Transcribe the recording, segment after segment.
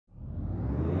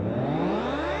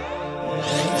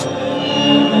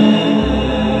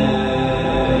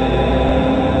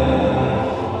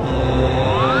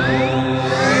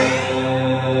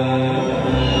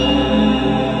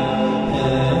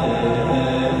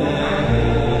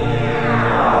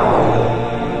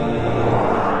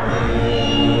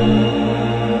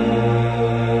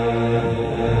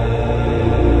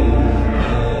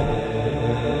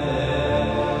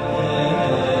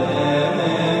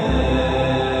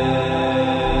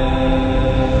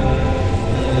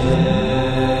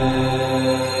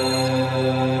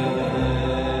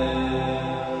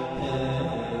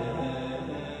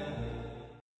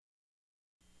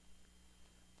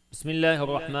الله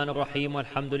الرحمن الرحيم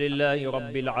والحمد لله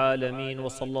رب العالمين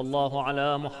وصلى الله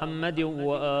على محمد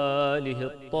وآله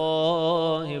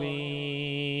الطاهرين.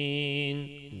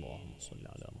 اللهم صل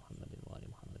على محمد وآل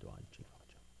محمد وعجل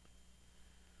فرجه.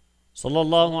 صلى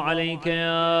الله عليك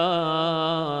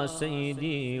يا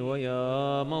سيدي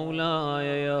ويا مولاي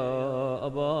يا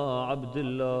أبا عبد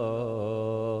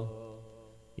الله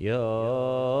يا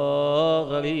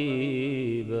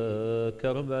غريب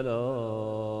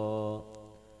كربلاء.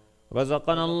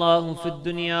 رزقنا الله في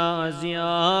الدنيا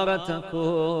زيارتكم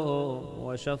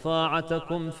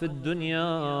وشفاعتكم في الدنيا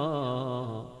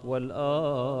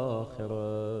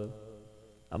والآخرة.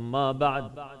 أما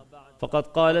بعد، فقد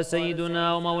قال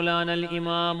سيدنا ومولانا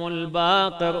الإمام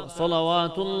الباقر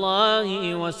صلوات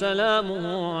الله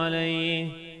وسلامه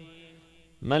عليه: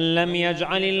 من لم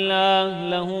يجعل الله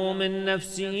له من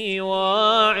نفسه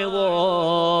واعظا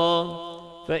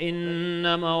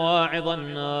فإن مواعظ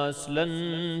الناس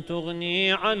لن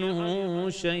تغني عنه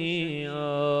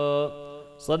شيئا.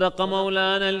 صدق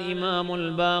مولانا الإمام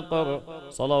الباقر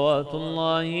صلوات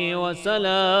الله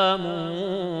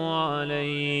وسلامه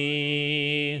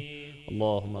عليه.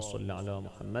 اللهم صل على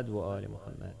محمد وآل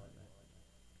محمد.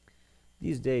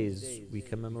 These days we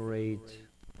commemorate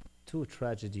two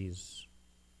tragedies.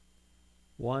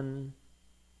 One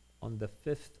on the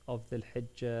 5th of the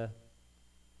Hijjah,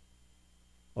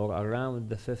 or around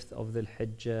the 5th of the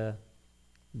Hijjah,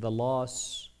 the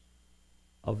loss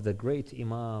of the great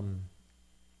Imam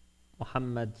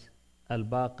Muhammad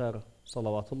Al-Baqir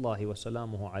salawatullahi wa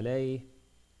salamuhu alayhi,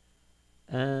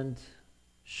 and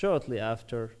shortly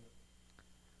after,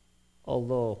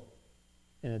 although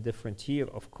in a different year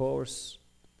of course,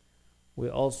 we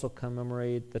also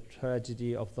commemorate the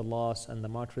tragedy of the loss and the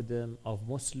martyrdom of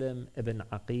Muslim ibn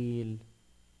Aqil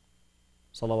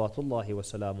salawatullahi wa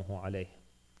salamuhu alayhi.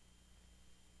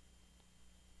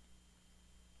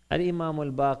 Al-Imam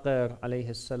Al-Baqir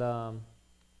alayhi salam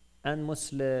and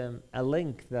Muslim, a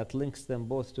link that links them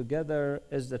both together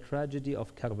is the tragedy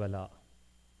of Karbala.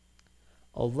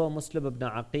 Although Muslim ibn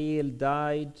Aqil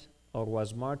died or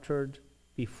was martyred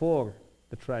before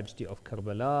the tragedy of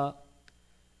Karbala,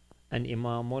 and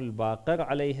Imam Al-Baqir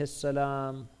alayhi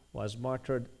salam was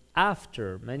martyred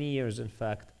after, many years in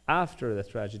fact, after the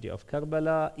tragedy of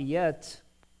Karbala, yet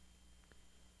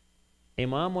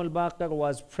Imam Al-Baqir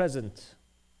was present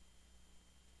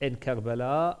in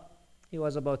Karbala. He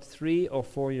was about 3 or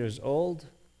 4 years old,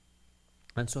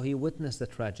 and so he witnessed the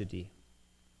tragedy.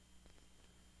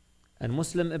 And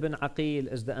Muslim ibn Aqil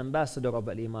is the ambassador of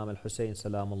Al-Imam Al-Hussein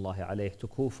salamullahi alayhi to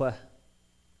Kufa,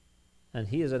 and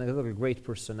he is another great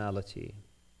personality.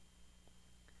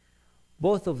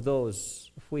 Both of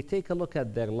those, if we take a look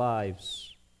at their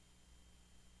lives,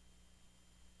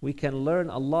 we can learn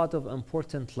a lot of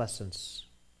important lessons.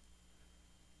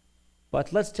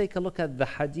 But let's take a look at the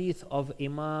hadith of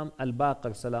Imam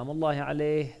Al-Baqir salamullahi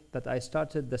alayhi that I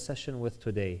started the session with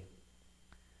today.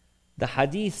 The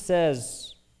hadith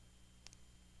says,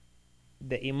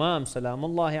 the Imam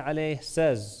salamullahi alayhi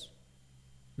says,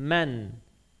 Man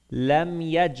lam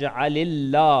yaj'al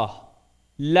Allah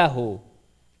lahu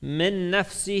min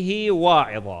nafsihi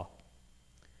wa'idha.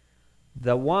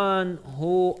 The one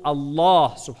who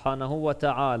Allah subhanahu wa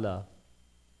ta'ala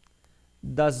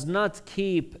does not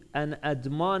keep an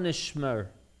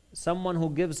admonishmer, someone who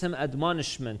gives him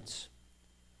admonishment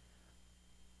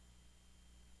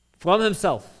from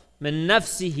himself, من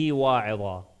نفسه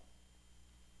واعظا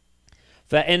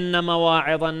فإن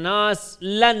مواعظ الناس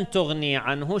لن تغني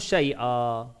عنه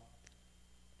شيئا.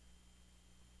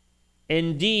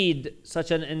 Indeed,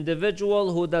 such an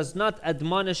individual who does not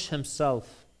admonish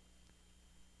himself,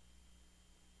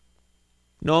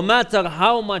 no matter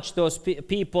how much those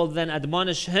people then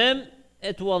admonish him,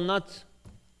 it will not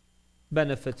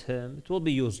benefit him. It will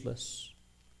be useless.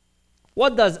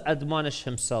 What does admonish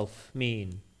himself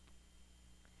mean?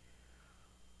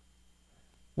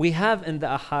 We have in the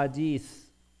ahadith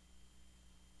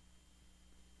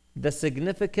the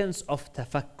significance of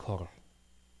tafakkur,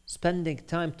 spending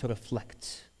time to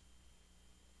reflect.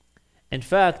 In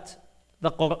fact, the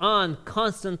Quran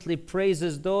constantly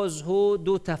praises those who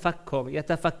do tafakkur,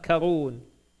 yatafakkarun,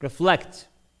 reflect.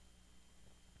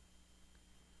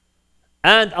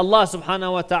 And Allah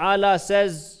subhanahu wa ta'ala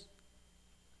says,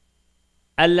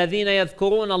 الذين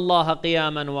يذكرون الله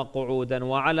قياما وقعودا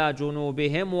وعلى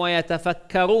جنوبهم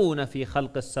ويتفكرون في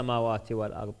خلق السماوات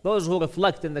والأرض. Those who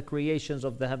reflect in the creations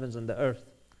of the heavens and the earth.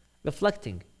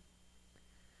 Reflecting.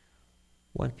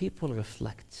 When people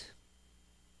reflect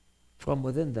from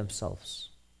within themselves,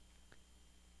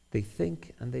 they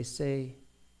think and they say,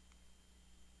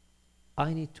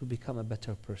 I need to become a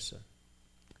better person.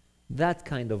 That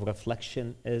kind of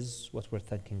reflection is what we're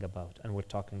thinking about and we're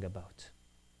talking about.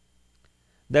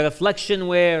 The reflection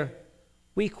where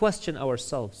we question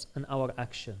ourselves and our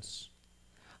actions.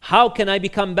 How can I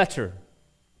become better?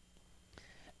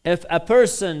 If a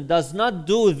person does not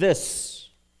do this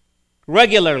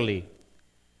regularly,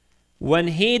 when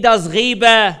he does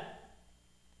ghibah,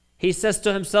 he says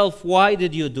to himself, why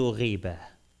did you do ghibah?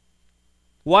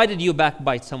 Why did you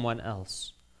backbite someone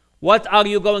else? What are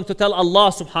you going to tell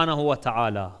Allah subhanahu wa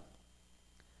ta'ala?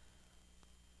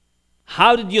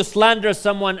 How did you slander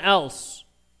someone else?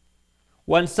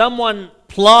 When someone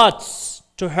plots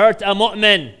to hurt a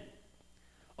mu'min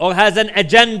or has an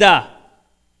agenda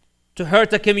to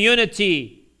hurt a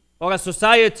community or a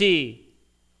society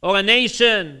or a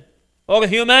nation or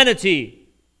humanity,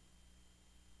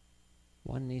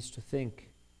 one needs to think,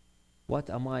 what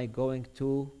am I going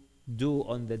to do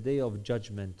on the day of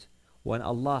judgment when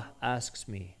Allah asks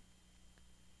me,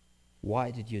 why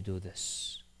did you do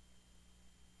this?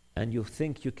 And you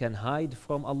think you can hide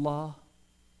from Allah?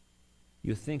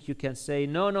 You think you can say,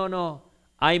 no,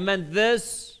 I meant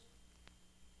this?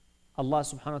 Allah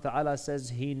subhanahu wa ta'ala says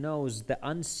He knows the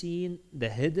unseen, the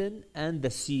hidden, and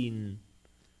the seen.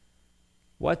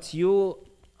 What you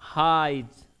hide,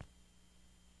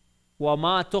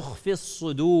 وَمَا تُخْفِي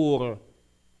الصُّدُورِ,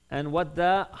 and what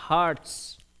the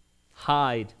hearts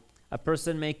hide. A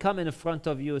person may come in front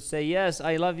of you, say, yes,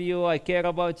 I love you, I care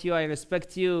about you, I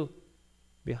respect you.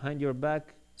 Behind your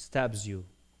back, stabs you.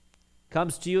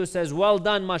 Comes to you, says, well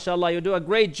done, mashallah, you do a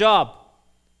great job.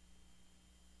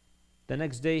 The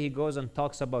next day he goes and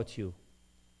talks about you.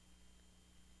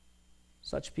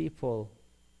 Such people,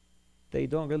 they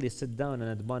don't really sit down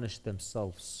and admonish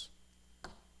themselves.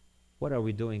 What are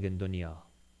we doing in dunya?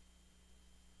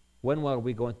 When are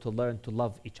we going to learn to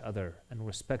love each other and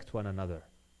respect one another?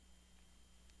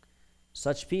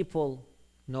 Such people,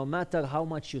 no matter how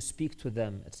much you speak to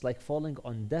them, it's like falling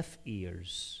on deaf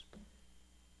ears.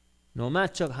 No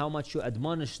matter how much you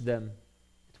admonish them,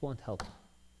 it won't help.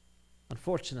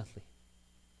 Unfortunately.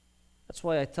 That's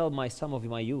why I tell some of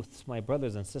my youth, my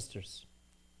brothers and sisters,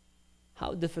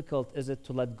 how difficult is it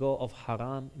to let go of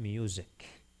haram music?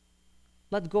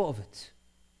 Let go of it.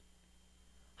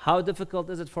 How difficult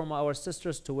is it for our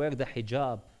sisters to wear the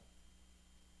hijab?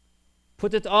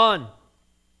 Put it on.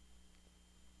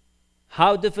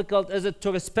 How difficult is it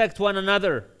to respect one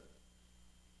another?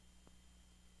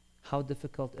 How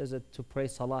difficult is it to pray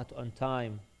salat on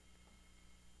time?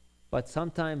 But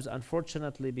sometimes,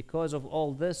 unfortunately, because of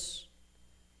all this,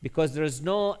 because there is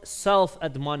no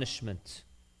self-admonishment,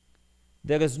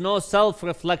 there is no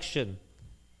self-reflection,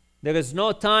 there is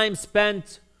no time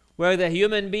spent where the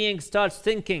human being starts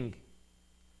thinking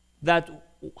that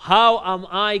how am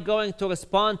I going to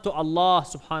respond to Allah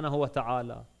subhanahu wa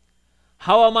ta'ala?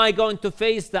 How am I going to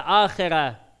face the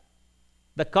akhirah,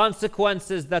 the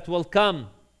consequences that will come?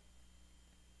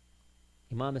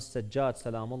 Imam As-Sajjad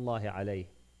salamullahi alayhi,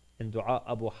 in Dua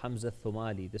Abu Hamza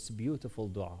Thumali, this beautiful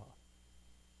dua,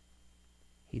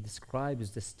 he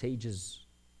describes the stages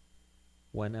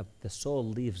when the soul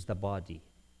leaves the body.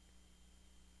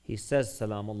 He says,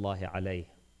 salamullahi alayhi,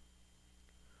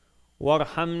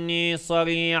 وارحمني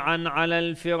صريعا على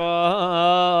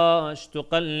الفراش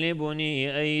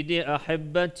تقلبني أيدي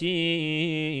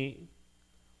أحبتي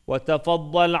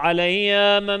وتفضل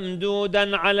علي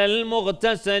ممدودا على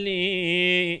المغتسل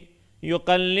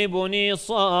يقلبني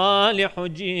صالح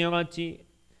جيرتي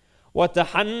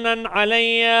وتحنن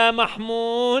علي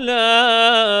محمولا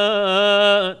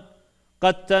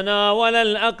قد تناول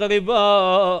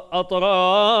الأقرباء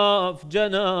أطراف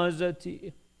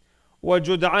جنازتي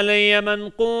وجد علي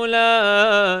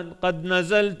منقولا قد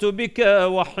نزلت بك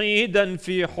وحيدا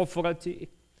في حفرتي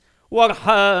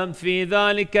وارحم في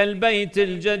ذلك البيت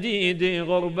الجديد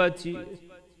غربتي.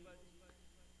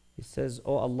 He says,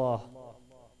 Oh Allah,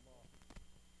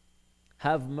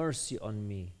 have mercy on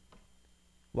me.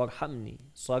 وارحمني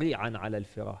صريعا على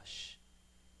الفراش,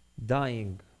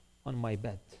 dying on my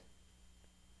bed.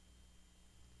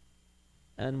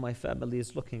 And my family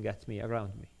is looking at me,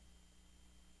 around me.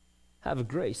 Have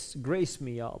grace, grace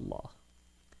me, Ya Allah.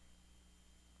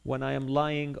 When I am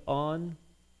lying on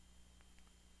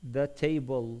the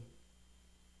table,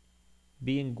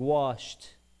 being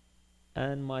washed,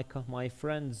 and my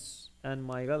friends and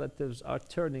my relatives are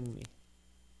turning me.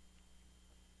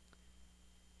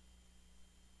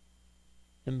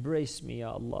 Embrace me,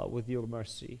 Ya Allah, with your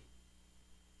mercy,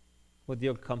 with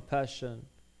your compassion,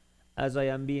 as I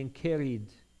am being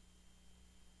carried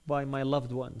by my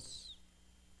loved ones.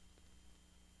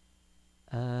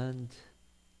 And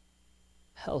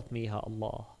help me, Ya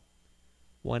Allah,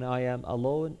 when I am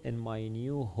alone in my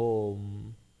new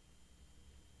home,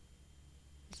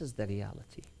 This is the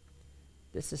reality.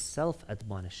 This is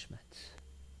self-admonishment.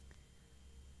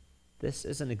 This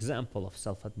is an example of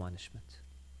self-admonishment.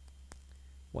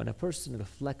 When a person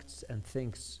reflects and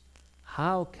thinks,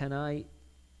 how can I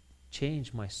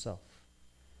change myself?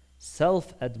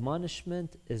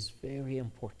 Self-admonishment is very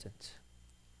important.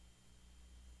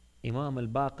 Imam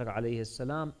Al-Baqir alayhi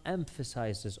salam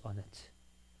emphasizes on it.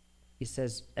 He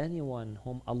says, anyone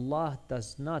whom Allah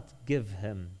does not give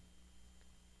him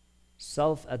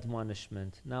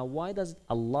self-admonishment. Now, why does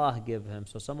Allah give him?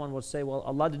 So someone will say, well,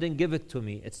 Allah didn't give it to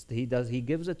me. He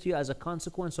gives it to you as a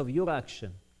consequence of your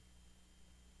action.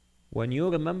 When you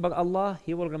remember Allah,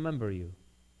 He will remember you.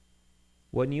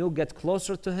 When you get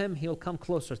closer to Him, He'll come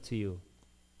closer to you.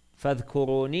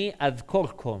 فَاذْكُرُونِي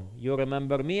أَذْكُرْكُمْ. You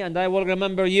remember me and I will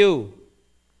remember you.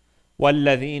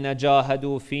 وَالَّذِينَ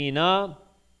جَاهَدُوا فِينَا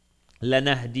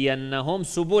لَنَهْدِيَنَّهُمْ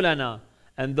سُبُلَنَا.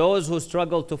 And those who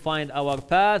struggle to find our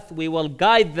path, we will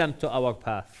guide them to our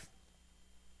path.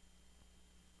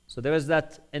 So there is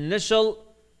that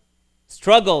initial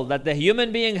struggle that the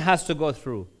human being has to go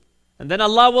through. And then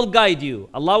Allah will guide you.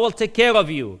 Allah will take care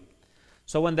of you.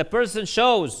 So when the person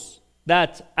shows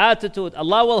that attitude,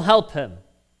 Allah will help him,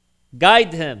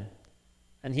 guide him,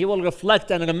 and he will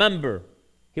reflect and remember.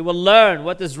 He will learn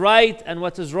what is right and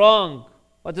what is wrong,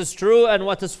 what is true and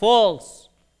what is false.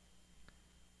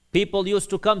 People used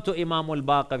to come to Imam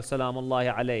Al-Baqir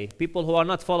salamullahi alayh, people who are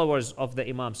not followers of the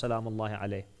Imam salamullahi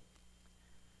alayh.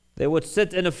 They would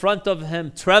sit in front of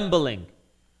him trembling.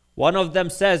 One of them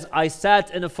says, I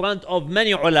sat in front of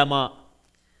many ulama.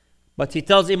 But he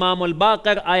tells Imam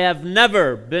Al-Baqir, I have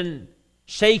never been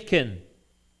shaken,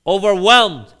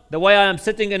 overwhelmed the way I am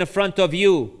sitting in front of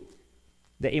you.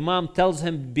 The Imam tells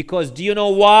him, because do you know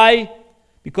why?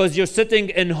 Because you're sitting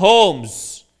in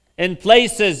homes, in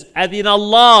places, أذن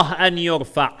الله أن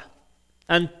يرفع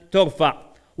أن ترفع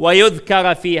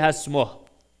ويذكر فيها اسمه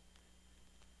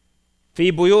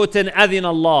في بيوت أذن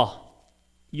الله.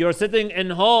 You're sitting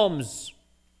in homes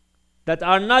that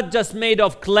are not just made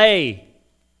of clay.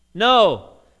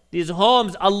 No, these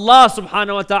homes, Allah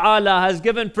subhanahu wa ta'ala has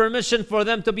given permission for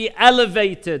them to be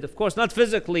elevated. Of course, not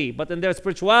physically, but in their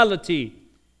spirituality.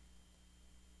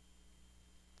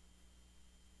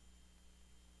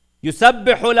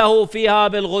 يُسَبِّحُ لَهُ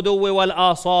فِيهَا بِالْغُدُوِّ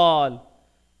وَالْآصَالِ.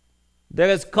 There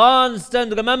is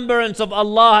constant remembrance of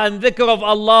Allah and dhikr of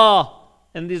Allah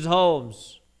in these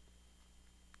homes.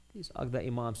 These are the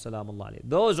Imam salamullah alayhi.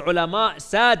 Those ulama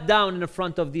sat down in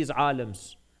front of these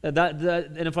alims,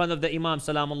 in front of the Imam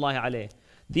salamullah alayhi.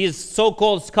 These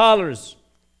so-called scholars.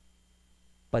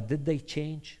 But did they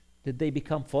change? Did they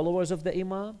become followers of the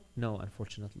Imam? No,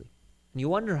 unfortunately. And you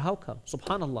wonder how come?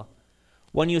 Subhanallah.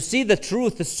 When you see the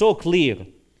truth is so clear.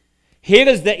 Here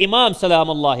is the Imam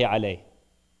salamullahi alayhi.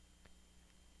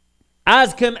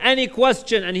 Ask him any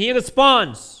question and he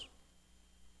responds.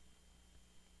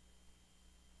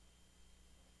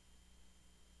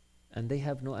 And they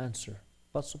have no answer.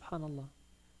 But subhanallah,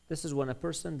 this is when a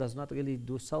person does not really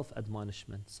do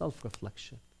self-admonishment,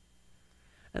 self-reflection.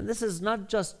 And this is not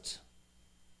just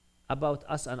about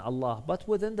us and Allah, but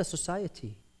within the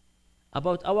society,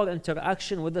 about our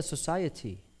interaction with the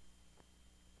society.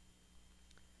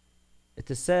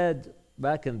 It is said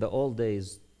back in the old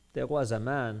days, there was a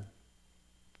man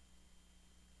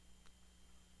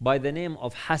by the name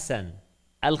of Hassan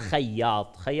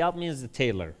al-Khayyat. Khayyat means the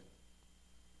tailor.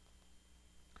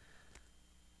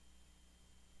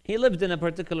 He lived in a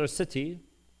particular city.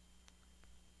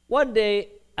 One day,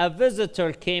 a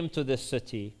visitor came to this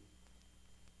city.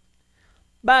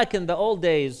 Back in the old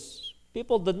days,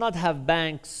 people did not have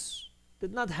banks,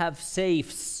 did not have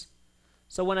safes.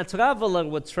 So when a traveler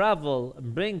would travel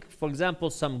and bring, for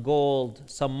example, some gold,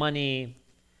 some money,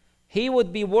 he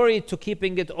would be worried to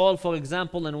keeping it all, for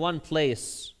example, in one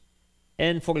place.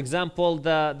 In, for example,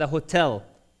 the hotel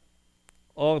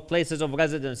or places of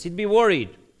residence. He'd be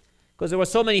worried, because there were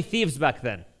so many thieves back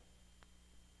then.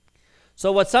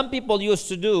 So what some people used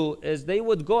to do is they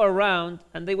would go around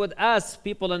and they would ask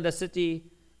people in the city,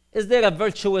 is there a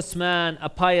virtuous man, a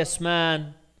pious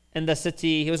man in the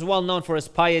city? He was well known for his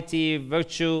piety,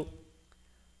 virtue.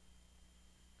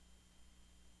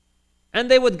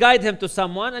 And they would guide him to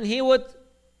someone and he would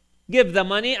give the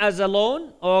money as a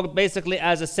loan or basically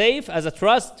as a safe, as a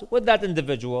trust with that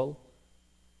individual.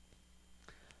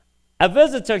 A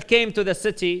visitor came to the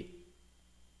city.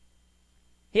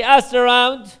 He asked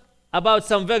around about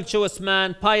some virtuous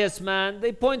man, pious man.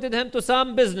 They pointed him to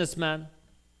some businessman.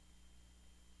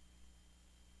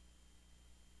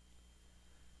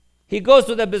 He goes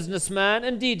to the businessman.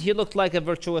 Indeed, he looked like a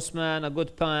virtuous man, a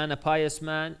good man, a pious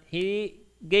man. He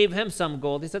gave him some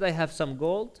gold. He said, I have some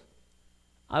gold.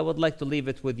 I would like to leave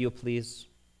it with you, please.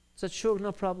 I said, sure,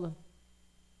 no problem.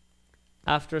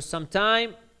 After some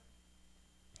time,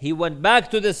 he went back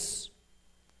to this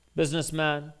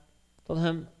businessman, told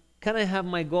him, can I have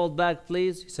my gold back,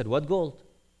 please? He said, what gold?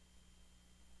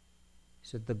 He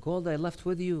said, the gold I left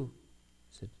with you.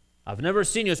 He said, I've never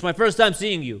seen you. It's my first time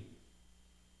seeing you.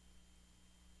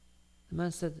 The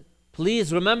man said,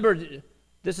 please remember,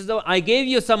 this is I gave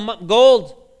you some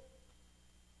gold.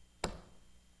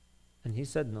 And he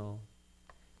said, no.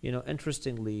 You know,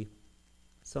 interestingly,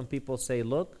 some people say,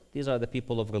 look, these are the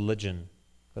people of religion.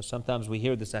 Because sometimes we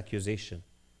hear this accusation.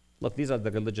 Look, these are the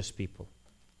religious people.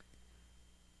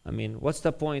 I mean, what's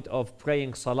the point of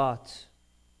praying salat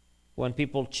when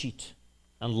people cheat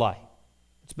and lie?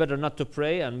 It's better not to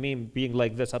pray and me being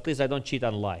like this. At least I don't cheat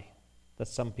and lie.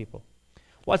 That's some people.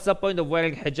 What's the point of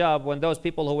wearing hijab when those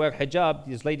people who wear hijab,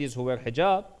 these ladies who wear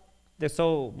hijab, they're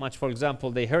so much, for example,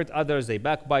 they hurt others, they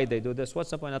backbite, they do this. What's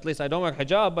the point? At least I don't wear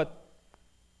hijab, but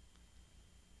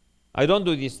I don't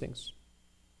do these things.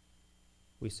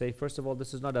 We say, first of all,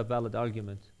 this is not a valid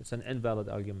argument. It's an invalid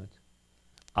argument.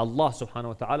 Allah subhanahu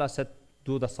wa ta'ala said,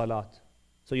 do the salat.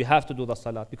 So you have to do the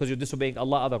salat because you're disobeying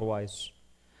Allah otherwise.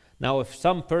 Now, if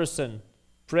some person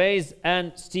prays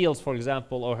and steals, for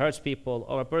example, or hurts people,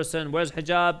 or a person wears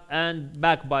hijab and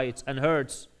backbites and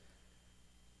hurts,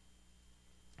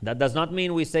 that does not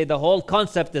mean we say the whole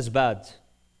concept is bad.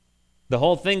 The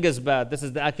whole thing is bad. This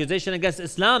is the accusation against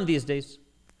Islam these days.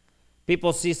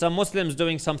 People see some Muslims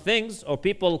doing some things, or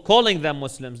people calling them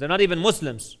Muslims. They're not even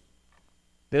Muslims.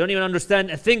 They don't even understand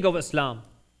a thing of Islam.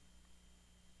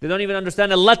 They don't even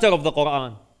understand a letter of the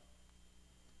Quran.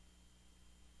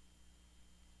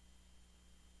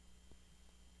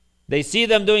 They see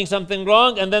them doing something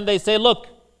wrong, and then they say, look,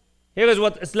 here is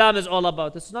what Islam is all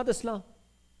about. This is not Islam.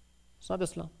 It's not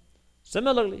Islam.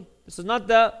 Similarly, this is not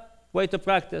the way to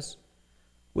practice.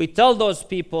 We tell those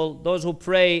people, those who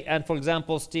pray and, for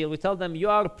example, steal, we tell them, you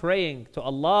are praying to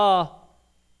Allah.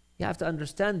 You have to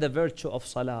understand the virtue of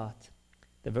salat.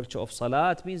 The virtue of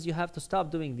salat means you have to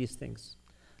stop doing these things.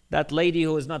 That lady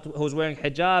who's wearing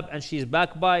hijab and she's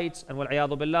backbites and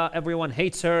wal-'iyadu billah, everyone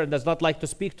hates her and does not like to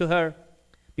speak to her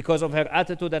because of her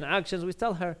attitude and actions. We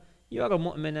tell her, you are a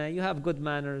mu'minah, you have good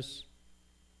manners.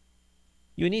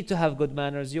 You need to have good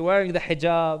manners. You're wearing the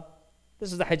hijab.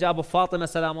 This is the hijab of Fatima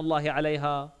salamullahi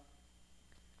alayha.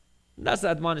 That's the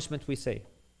admonishment we say.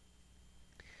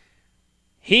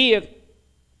 Here,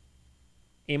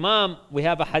 Imam, we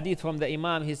have a hadith from the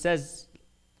Imam. He says,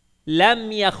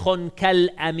 لم يخن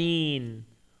كالأمين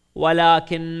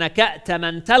ولكن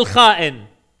كأتمنت الخائن.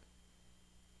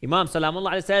 Imam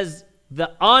salamullah alayhi says,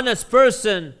 the honest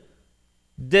person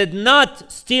did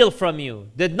not steal from you,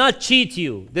 did not cheat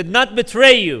you, did not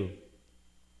betray you.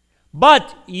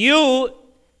 But you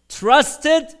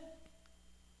trusted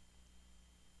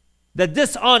the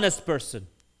dishonest person.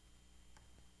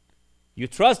 You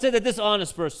trusted a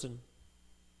dishonest person.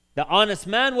 The honest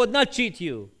man would not cheat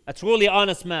you. A truly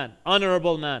honest man,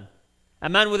 honorable man, a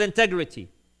man with integrity.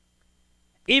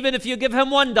 Even if you give him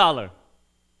 $1,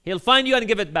 he'll find you and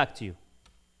give it back to you.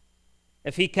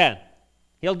 If he can,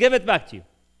 he'll give it back to you.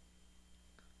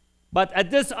 But a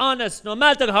dishonest, no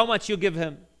matter how much you give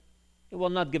him, he will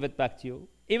not give it back to you,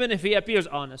 even if he appears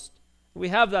honest. We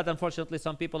have that, unfortunately,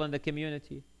 some people in the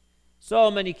community. So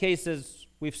many cases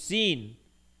we've seen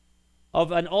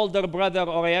of an older brother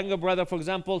or a younger brother, for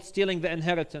example, stealing the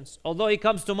inheritance. Although he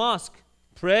comes to mosque,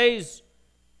 prays,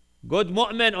 good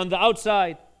mu'min on the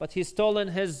outside, but he's stolen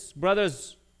his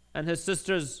brothers and his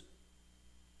sisters'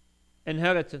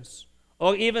 inheritance.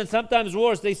 Or even sometimes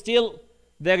worse, they steal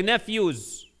their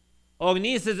nephews' or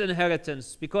nieces'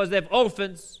 inheritance because they have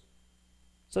orphans.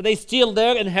 So they steal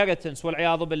their inheritance,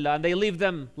 wal-'iyadu billah, and they leave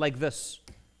them like this.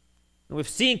 And we've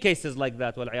seen cases like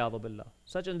that, wal-'iyadu billah.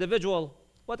 Such individual,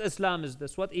 what Islam is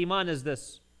this? What Iman is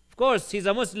this? Of course, he's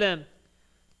a Muslim.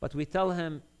 But we tell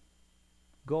him,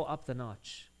 go up the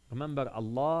notch. Remember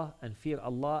Allah and fear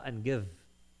Allah and give.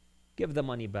 Give the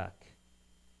money back.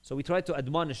 So we try to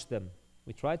admonish them.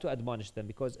 We try to admonish them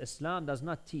because Islam does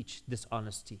not teach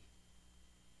dishonesty.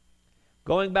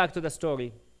 Going back to the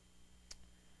story,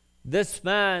 this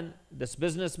man, this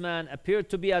businessman, appeared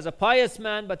to be as a pious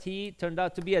man, but he turned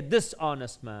out to be a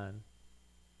dishonest man.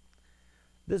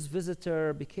 This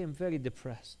visitor became very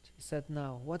depressed. He said,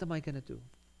 now, what am I going to do?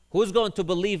 Who's going to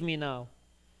believe me now?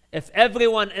 If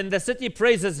everyone in the city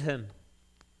praises him,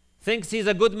 thinks he's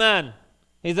a good man,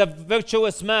 he's a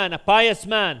virtuous man, a pious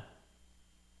man,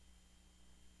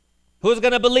 who's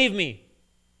going to believe me?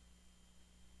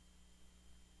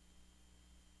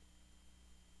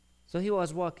 So he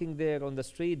was walking there on the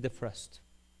street depressed.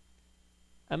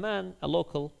 A man, a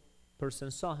local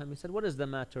person saw him. He said, "What is the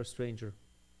matter, stranger?"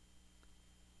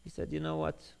 He said, "You know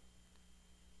what?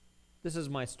 This is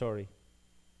my story.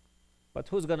 But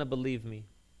who's going to believe me?"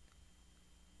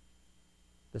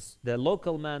 The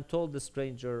local man told the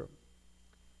stranger,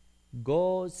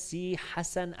 "Go see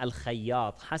Hassan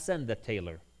al-Khayyat, Hassan the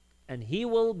tailor, and he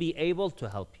will be able to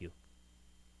help you."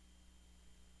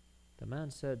 The man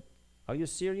said, "Are you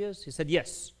serious?" He said,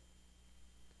 "Yes."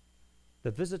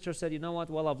 The visitor said, "You know what?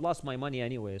 Well, I've lost my money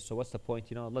anyway, so what's the point?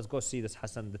 Let's go see this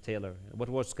Hassan the tailor. What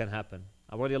worse can happen?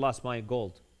 I've already lost my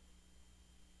gold."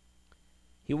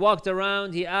 He walked around.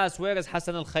 He asked, "Where is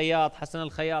Hassan al-Khayyat? Hassan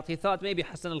al-Khayyat?" He thought maybe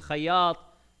Hassan al-Khayyat,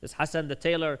 this Hassan the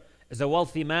tailor, is a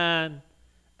wealthy man,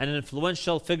 an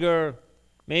influential figure.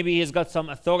 Maybe he's got some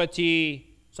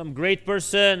authority, some great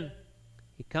person.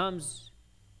 He comes,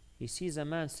 he sees a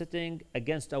man sitting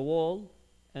against a wall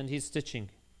and he's stitching.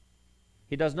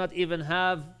 He does not even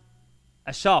have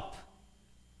a shop.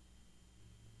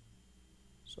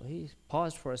 So he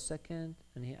paused for a second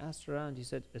and he asked around. He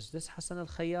said, "Is this Hassan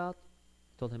al-Khayyat?"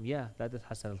 He told him, "Yeah, that is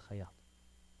Hassan al-Khayyat."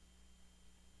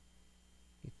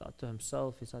 He thought to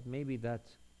himself, he said, maybe that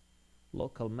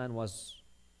local man was,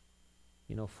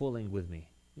 fooling with me.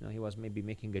 He was maybe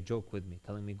making a joke with me,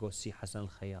 telling me, "Go see Hassan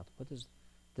al-Khayyat." What is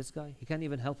this guy? He can't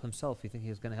even help himself. You think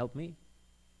he's going to help me?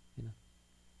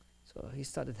 So he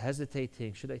started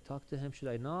hesitating. Should I talk to him? Should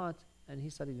I not? And he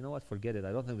started, "You know what? Forget it.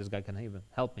 I don't think this guy can even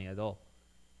help me at all.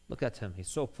 Look at him. He's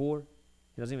so poor.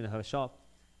 He doesn't even have a shop."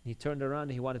 And he turned around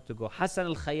and he wanted to go. Hassan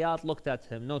al-Khayyat looked at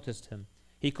him, noticed him.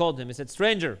 He called him. He said,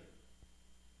 "Stranger."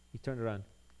 He turned around.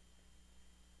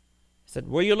 He said,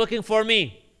 "Were you looking for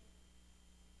me?"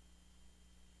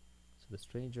 So the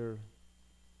stranger,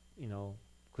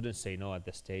 couldn't say no at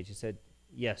this stage. He said,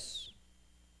 "Yes."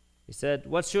 He said,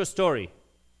 "What's your story?"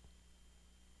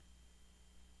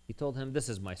 He told him, "This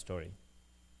is my story."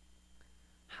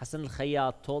 Hassan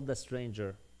al-Khayyat told the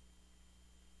stranger,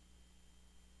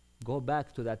 "Go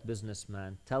back to that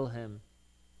businessman. Tell him,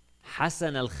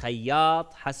 Hassan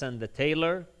al-Khayyat, Hassan the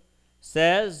tailor,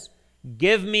 says,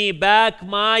 'Give me back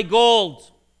my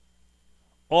gold,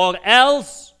 or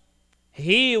else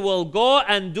he will go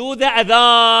and do the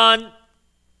adhan.'"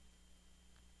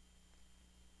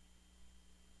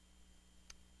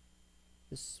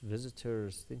 This visitor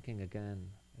is thinking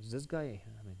again, is this guy,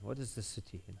 what is this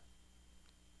city?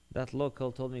 That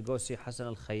local told me, "Go see Hassan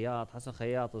al-Khayyat." Hassan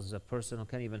al-Khayyat is a person who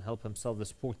can't even help himself.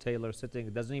 This poor tailor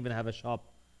sitting, doesn't even have a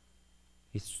shop.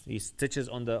 He stitches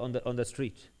on the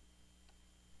street.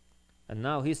 And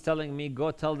now he's telling me,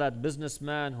 "Go tell that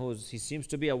businessman he seems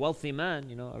to be a wealthy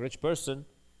man, a rich person.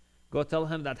 Go tell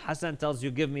him that Hassan tells you,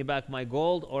 'Give me back my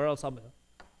gold, or else I'll..."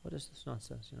 What is this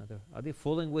nonsense? Are they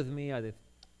fooling with me? Are they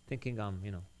thinking I'm,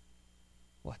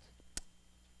 what?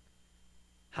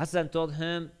 Hassan told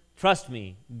him, "Trust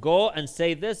me, go and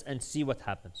say this and see what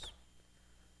happens."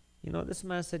 This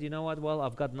man said, "You know what? Well,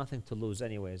 I've got nothing to lose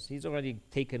anyways. He's already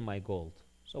taken my gold.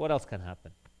 So what else can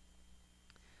happen?"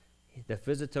 The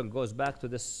visitor goes back to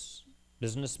this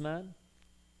businessman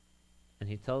and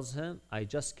he tells him, "I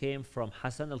just came from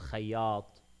Hassan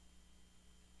al-Khayyat.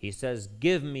 He says,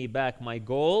 'Give me back my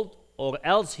gold, or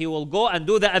else he will go and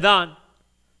do the adhan.'"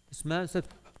 This man said,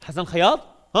 "Hassan al-Khayyat?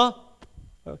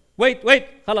 Huh? Wait,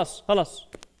 khalas.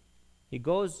 He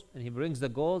goes and he brings the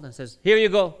gold and says, "Here you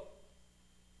go."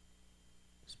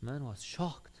 This man was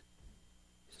shocked.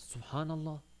 He said,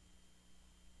 "Subhanallah.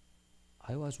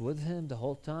 I was with him the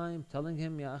whole time, telling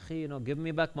him, 'Ya akhi, give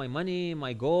me back my money,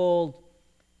 my gold.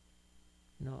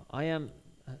 I am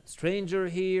a stranger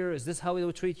here. Is this how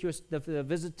you treat the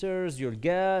visitors, your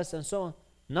guests, and so on?'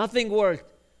 Nothing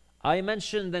worked. I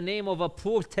mentioned the name of a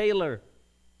poor tailor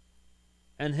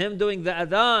and him doing the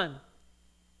adhan.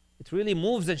 It really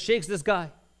moves and shakes this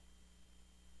guy."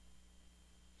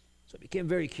 So he became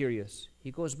very curious.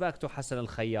 He goes back to Hassan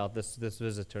al-Khayyat, this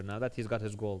visitor, now that he's got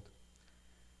his gold.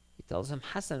 He tells him,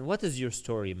 "Hassan, what is your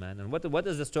story, man? And what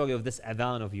is the story of this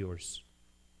adhan of yours?"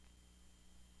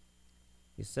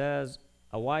 He says,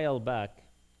 "A while back,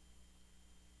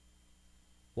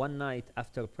 one night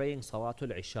after praying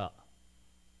Salatul Isha,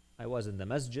 I was in the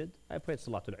masjid, I prayed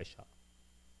Salatul Isha.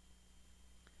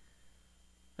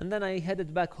 And then I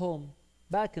headed back home.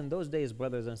 Back in those days,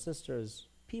 brothers and sisters,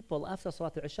 people after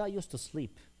Salatul Isha used to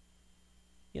sleep.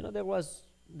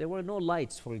 There were no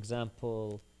lights, for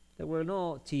example. There were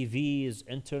no TVs,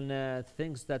 internet,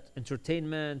 things that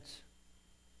entertainment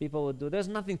people would do. There's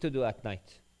nothing to do at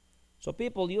night. So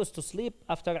people used to sleep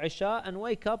after Isha and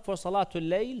wake up for Salatul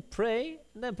Layl, pray,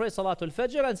 and then pray Salatul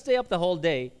Fajr and stay up the whole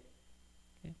day.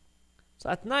 Okay? So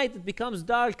at night it becomes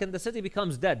dark and the city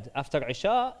becomes dead. After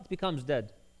Isha, it becomes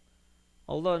dead.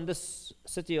 Although in this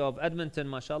city of Edmonton,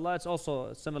 mashallah, it's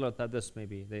also similar to this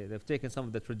maybe. They've taken some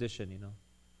of the tradition,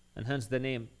 and hence the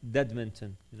name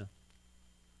Deadminton,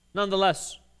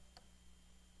 Nonetheless,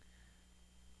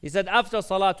 he said, after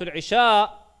Salatul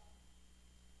Isha,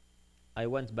 I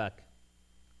went back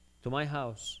to my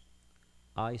house.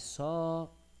 I saw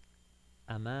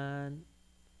a man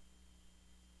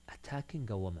attacking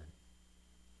a woman.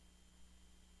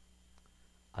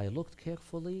 I looked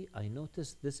carefully. I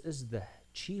noticed this is the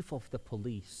chief of the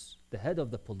police, the head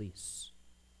of the police.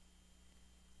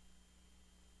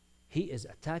 He is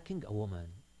attacking a woman,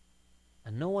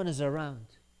 and no one is around.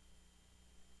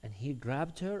 And he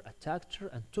grabbed her, attacked her,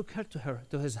 and took her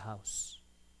to his house.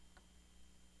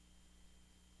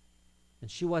 And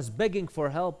she was begging for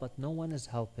help, but no one is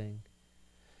helping.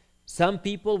 Some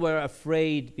people were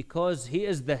afraid because he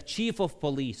is the chief of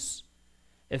police.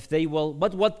 If they will,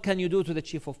 but what can you do to the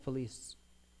chief of police?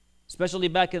 Especially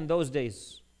back in those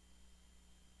days.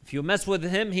 If you mess with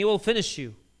him, he will finish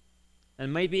you.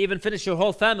 And maybe even finish your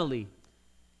whole family.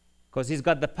 Because he's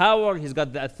got the power, he's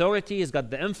got the authority, he's got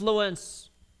the influence.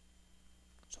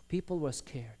 So people were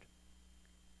scared.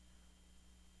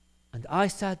 And I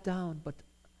sat down, but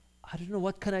I don't know,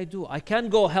 what can I do? I can't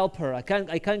go help her. I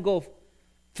can't go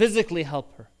physically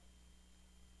help her.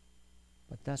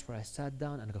 But that's where I sat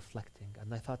down and reflecting.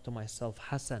 And I thought to myself,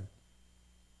 Hassan,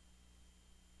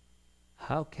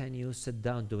 how can you sit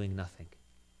down doing nothing?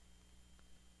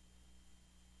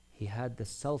 He had the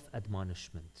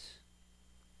self-admonishment.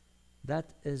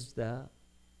 That is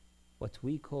what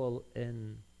we call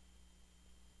in,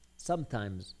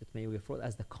 sometimes it may be referred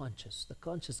as the conscious. The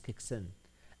conscious kicks in.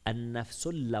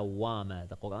 An-nafsul lawwama.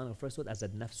 The Quran refers to it as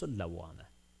an-nafsul lawwama.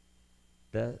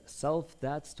 The self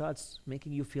that starts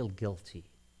making you feel guilty.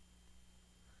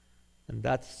 And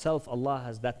that self, Allah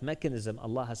has that mechanism,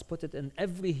 Allah has put it in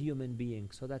every human being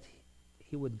so that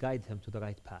he would guide him to the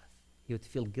right path. He would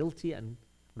feel guilty and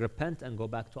repent and go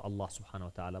back to Allah subhanahu wa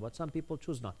ta'ala. But some people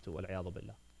choose not to, wal-'iyadhu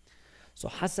billah. So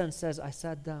Hassan says, I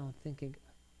sat down thinking,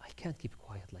 I can't keep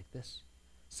quiet like this.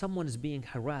 Someone is being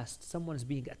harassed, someone is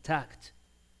being attacked,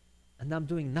 and I'm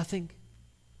doing nothing?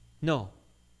 No.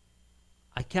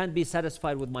 I can't be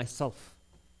satisfied with myself.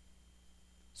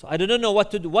 So I don't know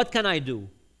what to do. What can I do?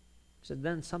 So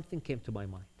then something came to my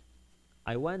mind.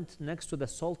 I went next to the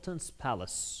Sultan's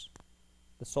palace.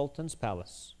 The Sultan's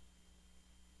palace.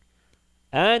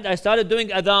 And I started doing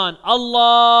adhan.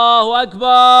 Allahu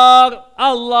Akbar!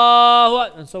 Allahu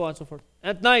Akbar! And so on and so forth.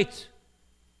 At night,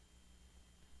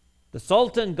 the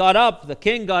Sultan got up, the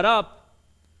king got up.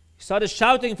 He started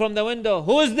shouting from the window,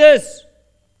 who is this?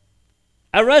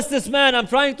 Arrest this man, I'm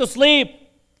trying to sleep.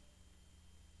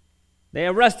 They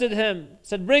arrested him,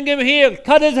 said, bring him here,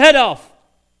 cut his head off.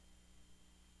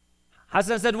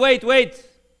 Hassan said, wait.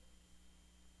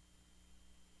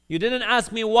 You didn't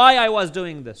ask me why I was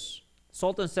doing this.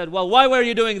 Sultan said, well, why were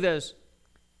you doing this?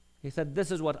 He said,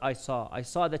 this is what I saw. I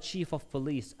saw the chief of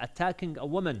police attacking a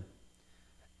woman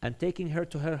and taking her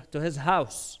to his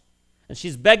house. And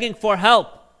she's begging for help,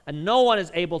 and no one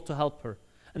is able to help her.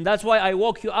 And that's why I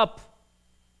woke you up,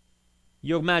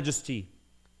 Your Majesty,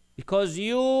 because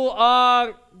you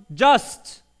are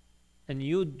just and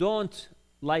you don't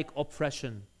like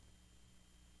oppression.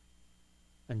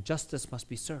 And justice must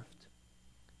be served.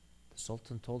 The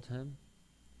Sultan told him,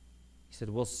 he said,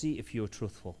 we'll see if you're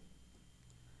truthful.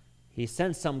 He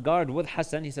sent some guard with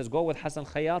Hassan. He says, go with Hassan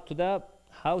Khayyat to the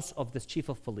house of this chief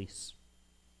of police.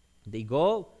 They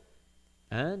go,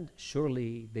 and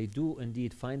surely they do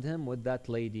indeed find him with that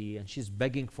lady, and she's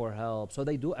begging for help. So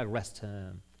they do arrest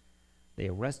him. They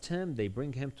arrest him, they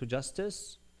bring him to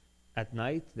justice at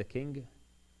night, the king,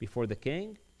 before the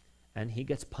king, and he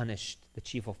gets punished, the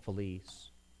chief of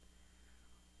police.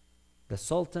 The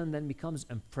Sultan then becomes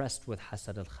impressed with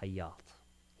Hassan al-Khayyat.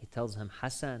 He tells him,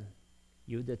 Hassan,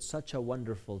 you did such a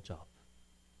wonderful job.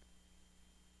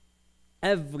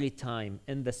 Every time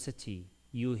in the city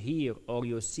you hear or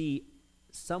you see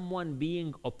someone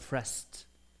being oppressed,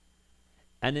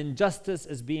 an injustice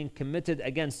is being committed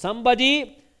against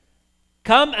somebody,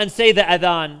 come and say the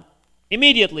adhan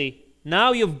immediately.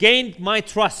 Now you've gained my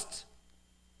trust.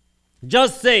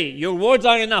 Just say, your words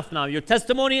are enough now, your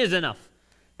testimony is enough,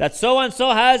 that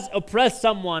so-and-so has oppressed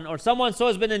someone, or so-and-so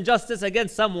has been injustice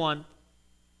against someone.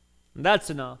 That's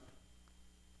enough.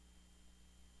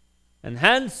 And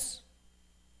hence,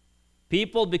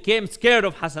 people became scared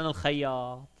of Hassan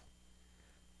al-Khayyat.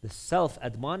 The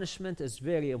self-admonishment is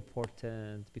very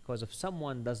important, because if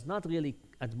someone does not really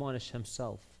admonish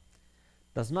himself,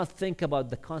 does not think about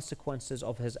the consequences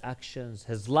of his actions,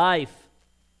 his life,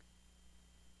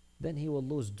 then he will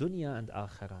lose dunya and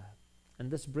akhirah. And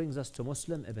this brings us to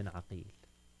Muslim ibn Aqil.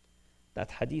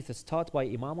 That hadith is taught by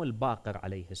Imam Al-Baqir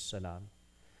alayhi salam.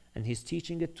 And he's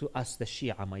teaching it to us, the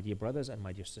Shi'a, my dear brothers and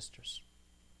my dear sisters.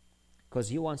 Because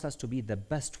he wants us to be the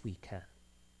best we can.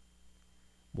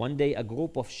 One day a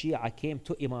group of Shi'a came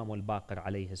to Imam Al-Baqir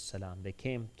alayhi salam. They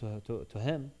came to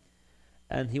him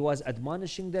and he was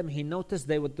admonishing them. He noticed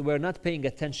they were not paying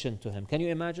attention to him. Can you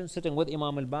imagine sitting with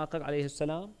Imam Al-Baqir alayhi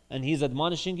salam and he's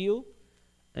admonishing you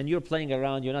and you're playing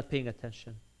around, you're not paying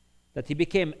attention? That he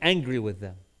became angry with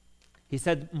them. He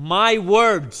said, my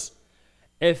words,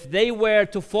 if they were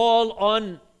to fall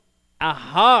on a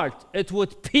heart, it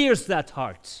would pierce that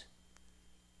heart.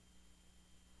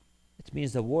 It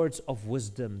means the words of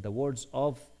wisdom, the words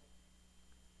of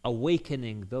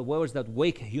awakening, the words that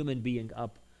wake a human being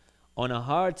up. On a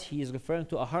heart, he is referring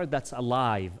to a heart that's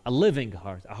alive, a living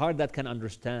heart, a heart that can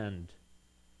understand.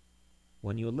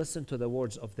 When you listen to the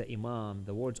words of the Imam,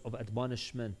 the words of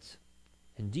admonishment,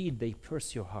 indeed they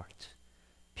pierce your heart.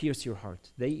 Pierce your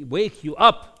heart. They wake you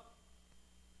up.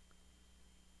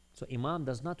 So Imam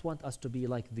does not want us to be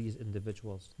like these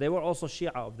individuals. They were also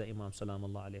Shi'a of the Imam,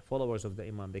 salamullah alayhi, followers of the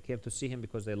Imam. They came to see him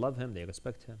because they love him, they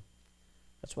respect him.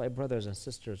 That's why, brothers and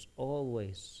sisters,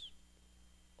 always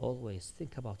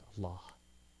think about Allah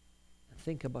and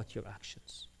think about your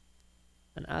actions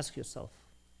and ask yourself,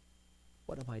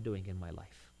 what am I doing in my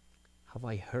life? Have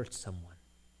I hurt someone?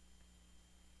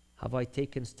 Have I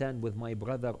taken stand with my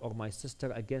brother or my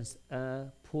sister against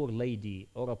a poor lady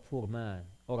or a poor man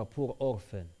or a poor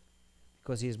orphan?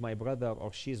 Because he's my brother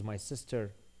or she's my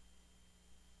sister,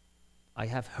 I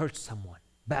have hurt someone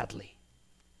badly.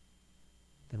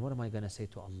 Then what am I going to say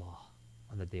to Allah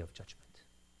on the day of judgment?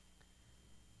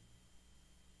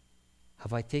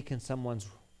 Have I taken someone's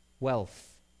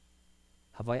wealth?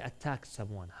 Have I attacked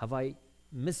someone? Have I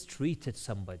mistreated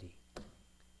somebody?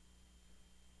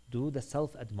 Do the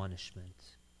self-admonishment.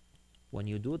 When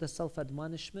you do the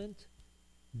self-admonishment,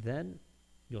 then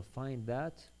you'll find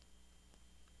that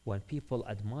when people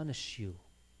admonish you,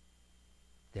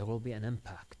 there will be an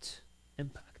impact.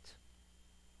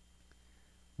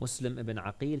 Muslim ibn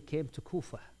Aqil came to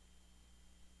Kufa.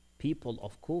 People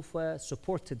of Kufa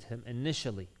supported him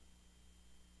initially,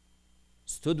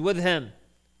 stood with him.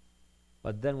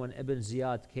 But then when Ibn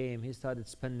Ziyad came, he started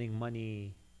spending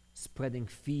money, spreading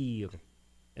fear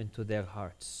into their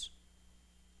hearts.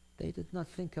 They did not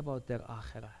think about their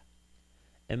akhirah.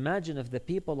 Imagine if the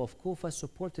people of Kufa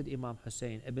supported Imam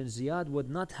Hussein. Ibn Ziyad would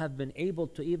not have been able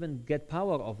to even get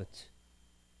power of it.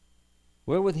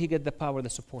 Where would he get the power, the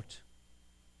support?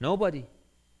 Nobody.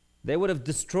 They would have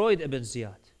destroyed Ibn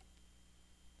Ziyad.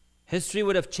 History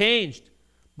would have changed,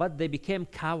 but they became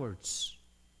cowards.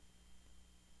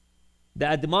 The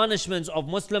admonishments of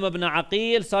Muslim ibn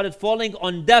Aqil started falling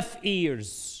on deaf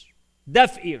ears.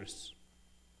 Deaf ears.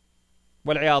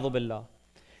 Wal-'iyadhu billah.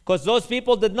 Because those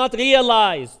people did not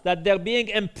realize that they're being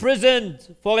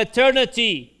imprisoned for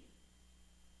eternity.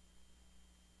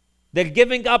 They're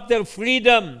giving up their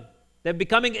freedom. They're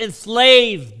becoming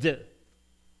enslaved.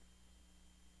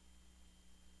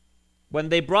 When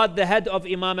they brought the head of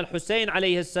Imam al-Hussein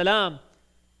alayhi salam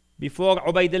before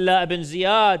Ubaidullah ibn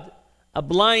Ziyad, a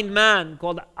blind man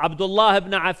called Abdullah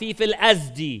ibn Afif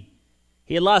al-Azdi.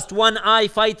 He lost one eye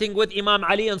fighting with Imam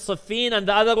Ali in Siffin and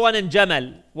the other one in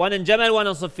Jamal. One in Jamal, one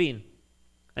in Siffin.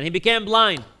 And he became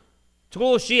blind.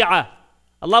 True Shi'a,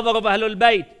 a lover of Ahlul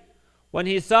Bayt. When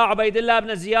he saw Ubaidullah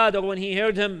ibn Ziyad, or when he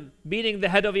heard him beating the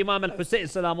head of Imam al-Hussein,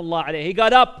 salamullah alayhi, he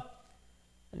got up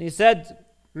and he said,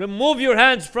 remove your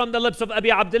hands from the lips of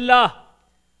Abi Abdullah.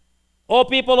 O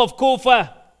people of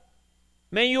Kufa,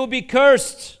 may you be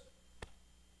cursed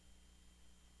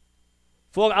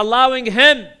for allowing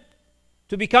him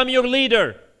to become your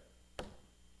leader.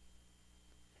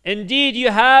 Indeed,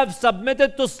 you have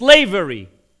submitted to slavery.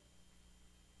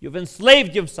 You've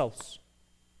enslaved yourselves.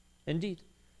 Indeed.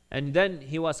 And then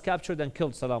he was captured and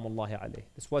killed, salamullahi alayhi.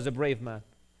 This was a brave man.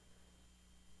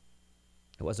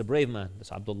 He was a brave man, this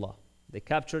Abdullah. They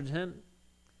captured him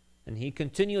and he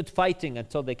continued fighting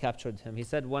until they captured him. He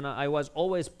said, when I was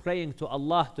always praying to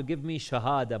Allah to give me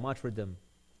shahada, martyrdom.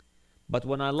 But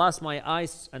when I lost my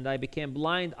eyes and I became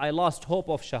blind, I lost hope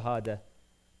of shahada.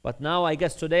 But now I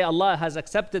guess today Allah has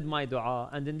accepted my dua,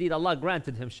 and indeed Allah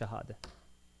granted him shahada.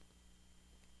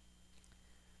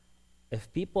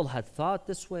 If people had thought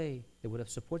this way, they would have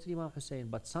supported Imam Hussein.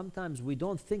 But sometimes we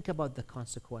don't think about the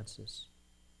consequences.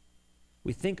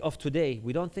 We think of today.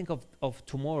 We don't think of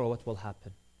tomorrow, what will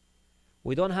happen.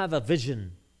 We don't have a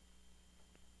vision.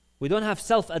 We don't have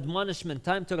self-admonishment,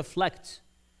 time to reflect.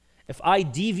 If I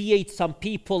deviate some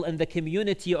people in the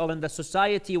community or in the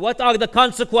society, what are the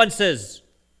consequences?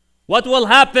 What will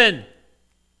happen?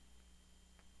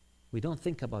 We don't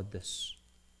think about this.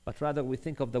 but rather we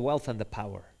think of the wealth and the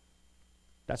power.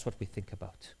 That's what we think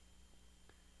about.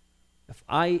 If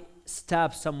I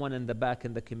stab someone in the back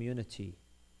in the community,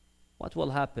 what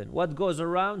will happen? What goes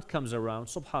around comes around.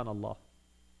 Subhanallah.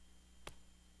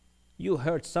 You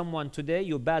hurt someone today,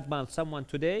 you badmouth someone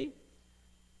today,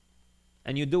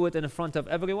 and you do it in front of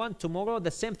everyone. Tomorrow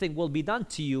the same thing will be done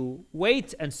to you.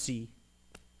 Wait and see.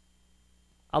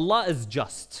 Allah is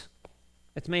just.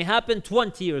 It may happen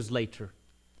 20 years later,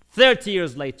 30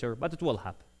 years later, but it will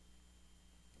happen.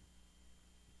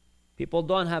 People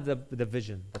don't have the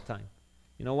vision, the time.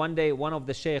 You know, one day, one of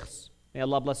the sheikhs, may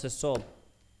Allah bless his soul,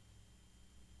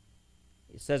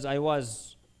 he says, I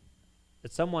was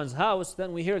at someone's house,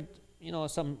 then we heard, you know,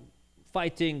 some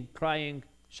fighting, crying,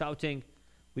 shouting.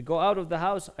 We go out of the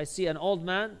house, I see an old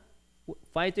man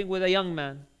fighting with a young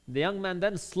man. The young man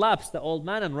then slaps the old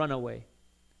man and run away.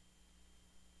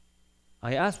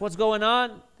 I asked, what's going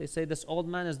on? They say, this old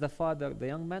man is the father, the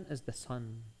young man is the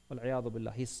son. Wal-'iyadhu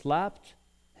billah. He slapped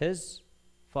his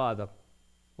father.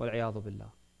 Wal-'iyadhu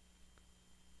billah.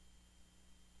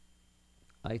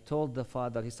 I told the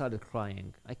father, he started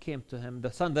crying. I came to him,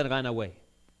 the son then ran away.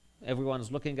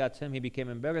 Everyone's looking at him, he became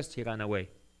embarrassed, he ran away.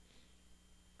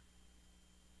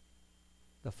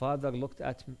 The father looked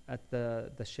at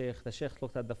the sheikh. The sheikh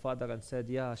looked at the father and said,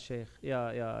 yeah, sheikh,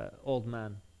 yeah, old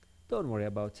man, don't worry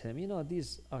about him. You know,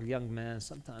 these are young men.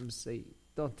 Sometimes they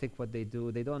don't think what they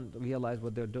do. They don't realize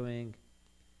what they're doing.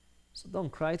 So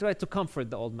don't cry. Try to comfort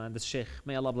the old man, the sheikh.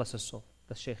 May Allah bless his soul,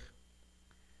 the sheikh.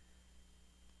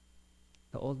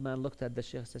 The old man looked at the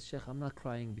sheikh and said, Sheikh, I'm not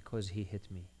crying because he hit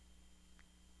me.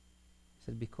 He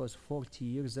said, because 40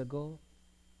 years ago,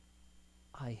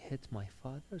 I hit my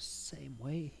father same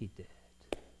way he did.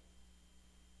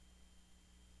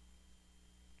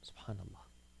 Subhanallah.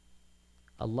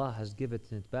 Allah has given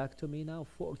it back to me now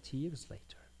 40 years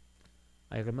later.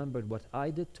 I remembered what I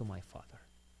did to my father.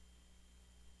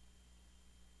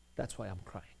 That's why I'm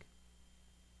crying.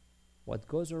 What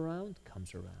goes around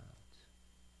comes around.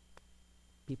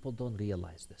 People don't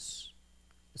realize this.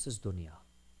 This is dunya.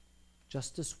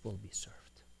 Justice will be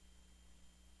served.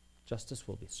 Justice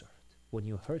will be served. When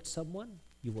you hurt someone,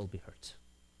 you will be hurt.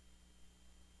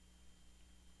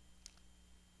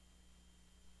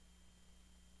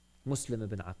 Muslim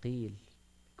ibn Aqil,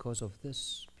 because of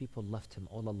this, people left him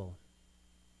all alone.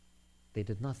 They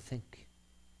did not think.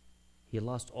 He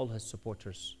lost all his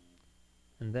supporters.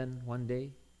 And then one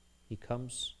day, he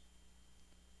comes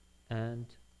and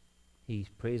he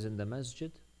prays in the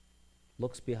masjid,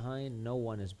 looks behind, no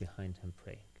one is behind him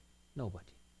praying.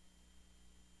 Nobody.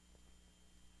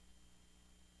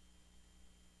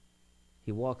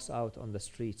 He walks out on the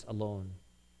streets alone.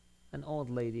 An old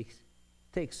lady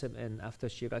takes him in after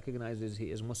she recognizes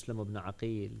he is Muslim ibn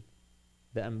Aqil,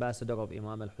 the ambassador of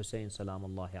Imam Al-Hussein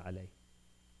salamullahi alayhi.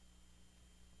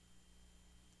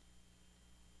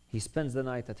 He spends the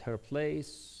night at her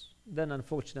place. Then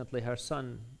unfortunately her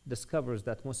son discovers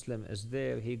that Muslim is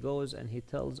there. He goes and he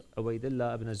tells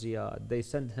Ubaydullah ibn Ziyad. They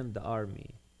send him the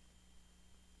army.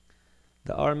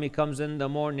 The army comes in the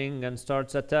morning and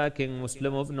starts attacking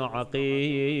Muslim ibn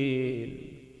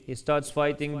Aqil. He starts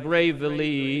fighting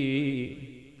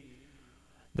bravely.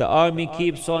 The army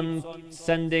keeps on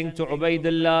sending to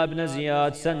Ubaydullah ibn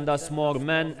Ziyad, send us more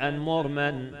men and more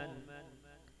men.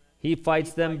 He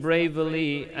fights them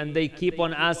bravely and they keep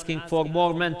on asking for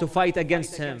more men to fight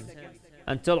against him.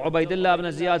 Until Ubaydullah ibn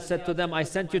Ziyad said to them, I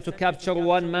sent you to capture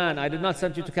one man. I did not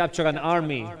send you to capture an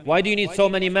army. Why do you need so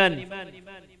many men?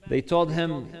 They told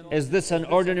him, is this an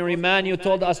ordinary man you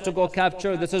told us to go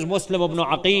capture? This is Muslim ibn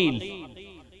Aqil.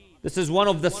 This is one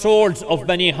of the swords of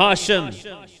Bani Hashim.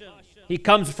 He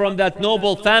comes from that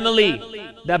noble family,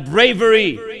 that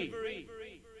bravery.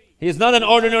 He is not an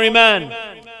ordinary man.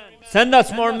 Send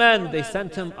us more men. They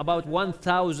sent him about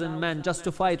 1,000 men just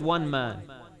to fight one man.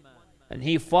 And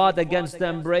he fought against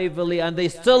them bravely and they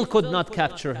still could not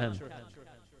capture him.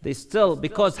 They still,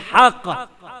 because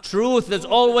haqq, truth is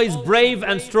always brave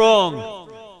and strong.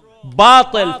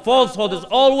 Batil, falsehood is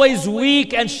always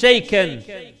weak and shaken.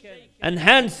 And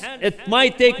hence, it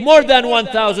might take more than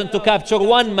 1,000 to capture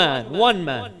one man. One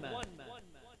man.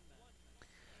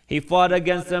 He fought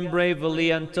against them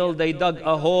bravely until they dug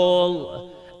a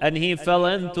hole and he fell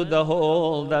into the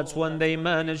hole. That's when they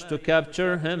managed to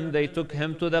capture him. They took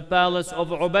him to the palace of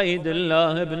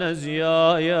Ubaydullah ibn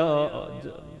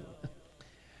Ziyad.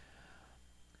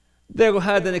 They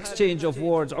had an exchange of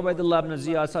words. Ubaydullah ibn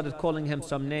Ziyad started calling him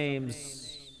some names.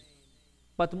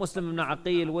 But Muslim ibn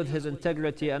Aqil, with his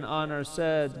integrity and honor,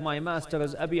 said, my master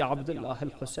is Abi Abdullah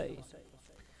al-Hussein.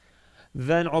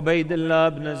 Then Ubaidullah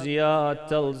ibn Ziyad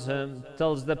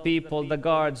tells the people, the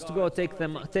guards, to go take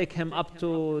him up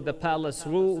to the palace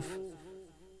roof,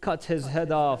 cut his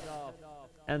head off,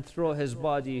 and throw his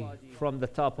body from the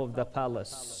top of the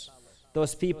palace.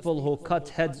 Those people who cut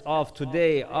heads off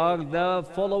today are the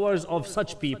followers of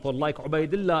such people like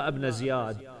Ubaidullah ibn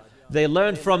Ziyad. They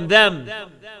learned from them.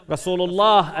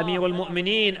 Rasulullah, Amir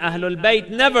al-Mu'mineen, Ahlul Bayt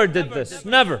never did this.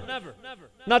 Never.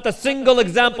 Not a single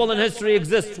example in history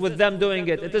exists with them doing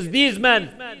it. It is these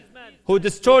men who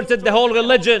distorted the whole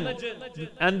religion,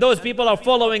 and those people are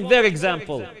following their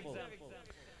example.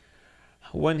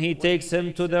 When he takes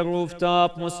him to the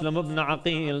rooftop, Muslim ibn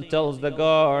Aqil tells the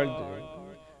guard,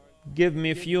 give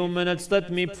me a few minutes,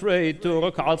 let me pray 2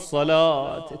 rak'at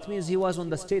salat. It means he was on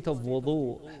the state of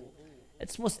wudu.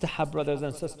 It's mustahab, brothers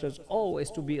and sisters, always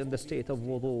to be in the state of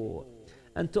wudu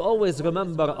and to always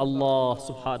remember Allah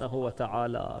subhanahu wa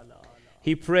ta'ala.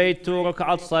 He prayed 2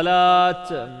 rak'at salat.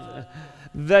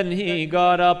 Then he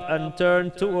got up and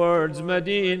turned towards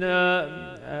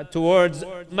Medina, towards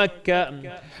Mecca,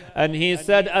 and he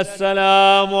said,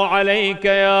 Assalamu alayka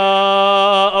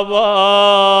ya Aba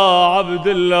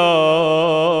Abdullah.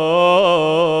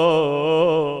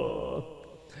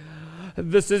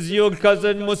 This is your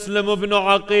cousin Muslim ibn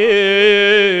Aqil,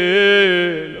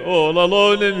 all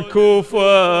alone in Kufa.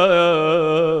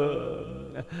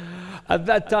 At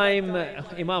that time,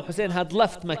 Imam Hussein had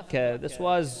left Mecca. This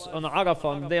was on Arafah,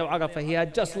 on the day of Arafah. He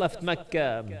had just left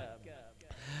Mecca.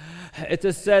 It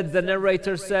is said, the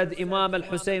narrator said, Imam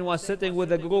al-Hussein was sitting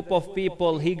with a group of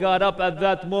people. He got up at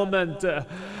that moment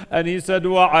and he said,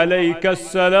 Wa alayka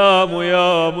as-salamu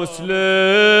ya Muslim.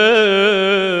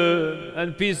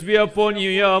 And peace be upon you,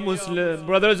 ya Muslim.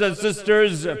 Brothers and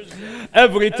sisters,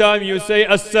 every time you say,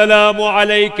 Assalamu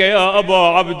alayka ya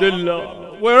Aba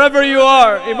Abdullah, wherever you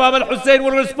are, Imam al-Hussein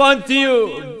will respond to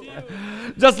you.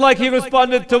 Just like he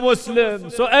responded to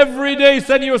Muslims. So every day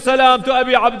send your salam to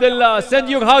Abi Abdullah. Send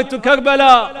your hug to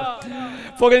Karbala.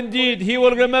 For indeed, he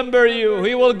will remember you.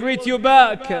 He will greet you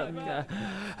back.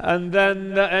 And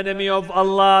then the enemy of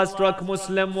Allah struck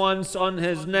Muslim once on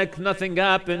his neck. Nothing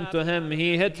happened to him.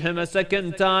 He hit him a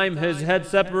second time. His head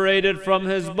separated from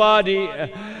his body.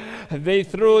 They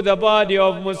threw the body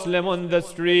of Muslim on the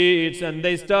streets and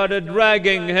they started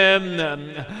dragging him.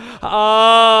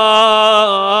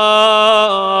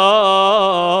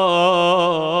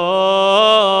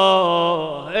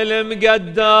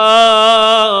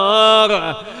 المقدار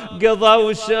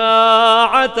قضوا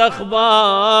شاعة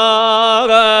أخبار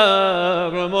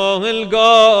رموه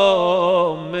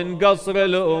القوم من قصر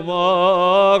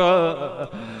الأمار.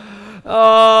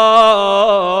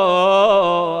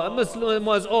 Muslim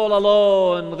was all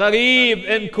alone, gharib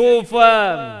in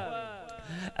Kufa.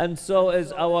 And so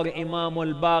is our Imam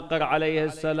Al-Baqir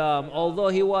alayhi salam. Although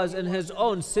he was in his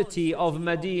own city of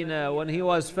Medina when he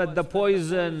was fed the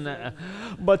poison,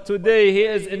 but today he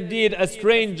is indeed a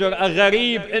stranger, a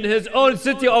gharib in his own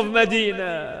city of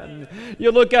Medina.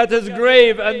 You look at his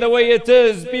grave and the way it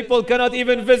is, people cannot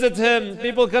even visit him.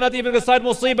 People cannot even recite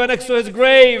musibah next to his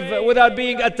grave without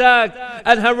being attacked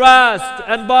and harassed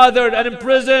and bothered and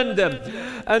imprisoned.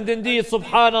 And indeed,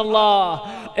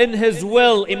 subhanallah, in his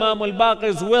will, Imam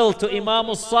al-Baqir's will to Imam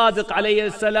al-Sadiq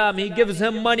alayhi salam, he gives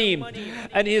him money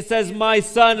and he says, my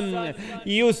son,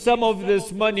 use some of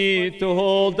this money to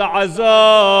hold the aza.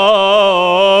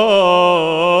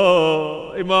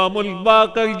 Imam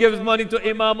al-Baqir gives money to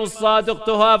Imam al-Sadiq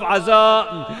to have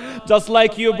aza. Just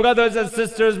like you brothers and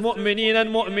sisters, mu'mineen and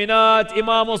mu'minat,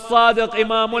 Imam al-Sadiq,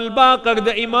 Imam al-Baqir,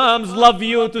 the Imams love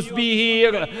you to be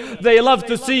here. They love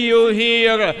to see you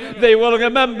here. They will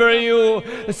remember you.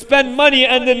 Spend money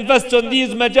and invest on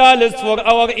these majalis, for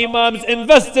our Imams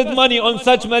invested money on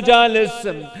such majalis.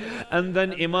 And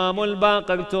then Imam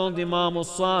al-Baqir told Imam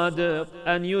al-Sadiq,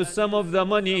 and use some of the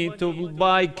money to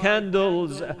buy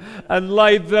candles and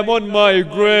light them on my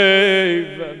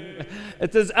grave.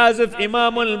 It is as if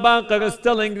Imam al-Baqir is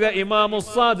telling the Imam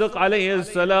al-Sadiq alayhi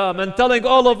salam and telling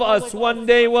all of us, one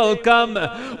day will come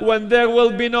when there will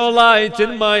be no light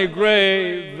in my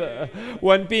grave,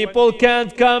 when people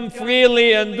can't come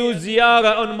freely and do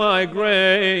ziyarah on my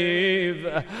grave.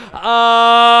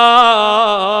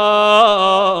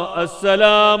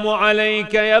 Assalamu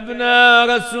alayka ya ibna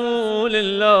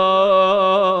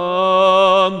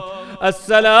Rasulillah.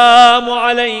 السلام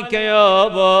عليك يا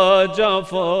أبا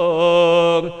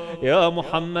جعفر يا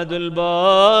محمد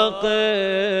الباقر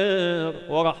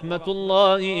ورحمة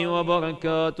الله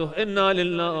وبركاته. إنا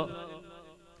لله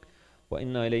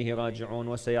وإنا إليه راجعون.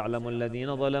 وسيعلم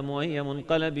الذين ظلموا أي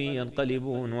منقلب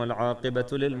ينقلبون والعاقبة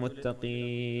للمتقين.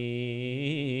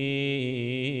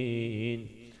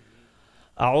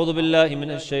 أعوذ بالله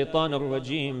من الشيطان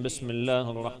الرجيم. بسم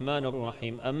الله الرحمن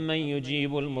الرحيم. أمن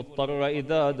يجيب المضطر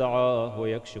إذا دعاه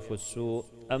ويكشف السوء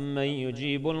أمن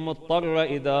يجيب المضطر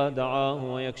إذا دعاه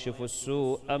ويكشف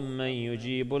السوء أمن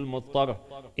يجيب المضطر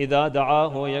إذا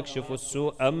دعاه ويكشف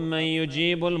السوء أمن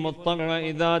يجيب المضطر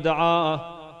إذا دعاه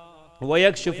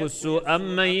ويكشف السوء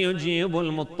أمن يجيب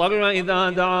المضطر إذا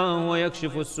دعاه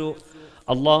ويكشف السوء.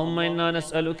 اللهم إنا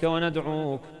نسألك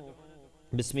وندعوك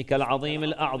باسمك العظيم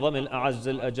الأعظم الأعز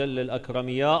الأجل الأكرم.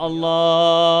 يا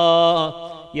الله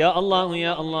يا الله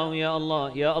يا الله يا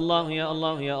الله يا الله يا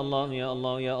الله يا الله يا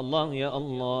الله يا الله يا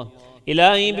الله.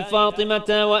 إلهي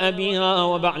بفاطمة وأبيها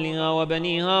وبعلها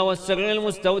وبنيها والسر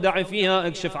المستودع فيها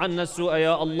اكشف عنا السوء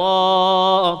يا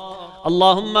الله.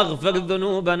 اللهم اغفر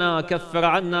ذنوبنا، كفر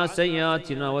عنا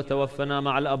سيئاتنا، وتوفنا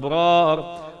مع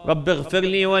الأبرار. رب اغفر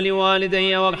لي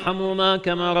ولوالدي وارحمهما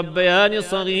كما ربياني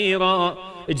صغيرا.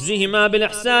 اجزهما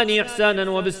بالإحسان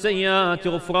إحسانا وبالسيئات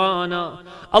غفرانا.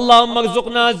 اللهم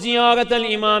ارزقنا زيارة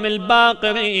الإمام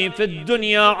الباقر في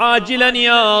الدنيا عاجلا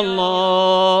يا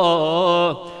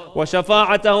الله،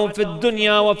 وشفاعته في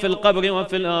الدنيا وفي القبر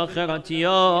وفي الآخرة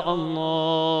يا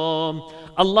الله.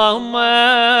 اللهم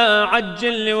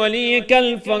عجل لوليك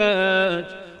الفرج،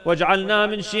 واجعلنا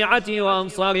من شيعته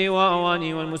وأنصاره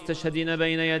وأعوانه والمستشهدين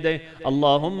بين يديه.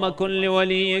 اللهم كن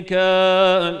لوليك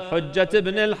الحجة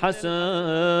بن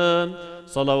الحسن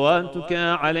صلواتك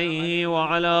عليه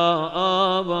وعلى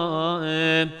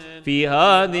آبائه في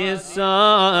هذه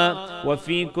الساعة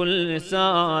وفي كل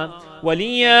ساعة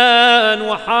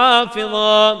وليا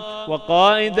وحافظا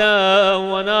وقائدا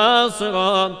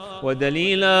وناصرا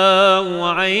ودليلا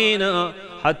وعينا،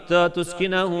 حتى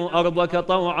تسكنه أرضك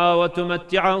طوعا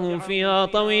وتمتعه فيها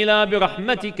طويلا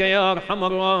برحمتك يا أرحم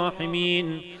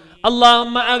الراحمين.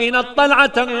 اللهم أرنا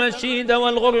الطلعة الرشيدة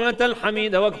والغرة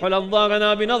الحميدة، واكحل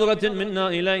أنظارنا بنظرة منا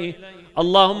إليه.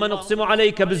 اللهم نقسم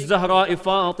عليك بالزهراء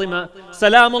فاطمة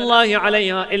سلام الله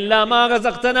عليها، إلا ما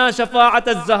رزقتنا شفاعة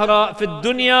الزهراء في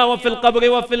الدنيا وفي القبر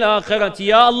وفي الآخرة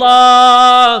يا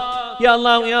الله يا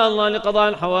الله يا الله، لقضاء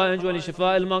الحوائج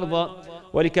ولشفاء المرضى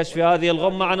ولكشف هذه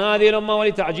الغمة عن هذه الأمة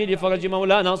ولتعجيل فرج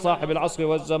مولانا صاحب العصر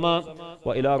والزمان،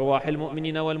 وإلى أرواح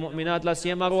المؤمنين والمؤمنات لا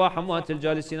سيما أرواح أموات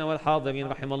الجالسين والحاضرين.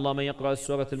 رحم الله من يقرأ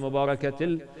السورة المباركة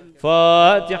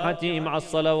الفاتحة مع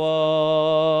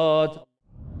الصلوات.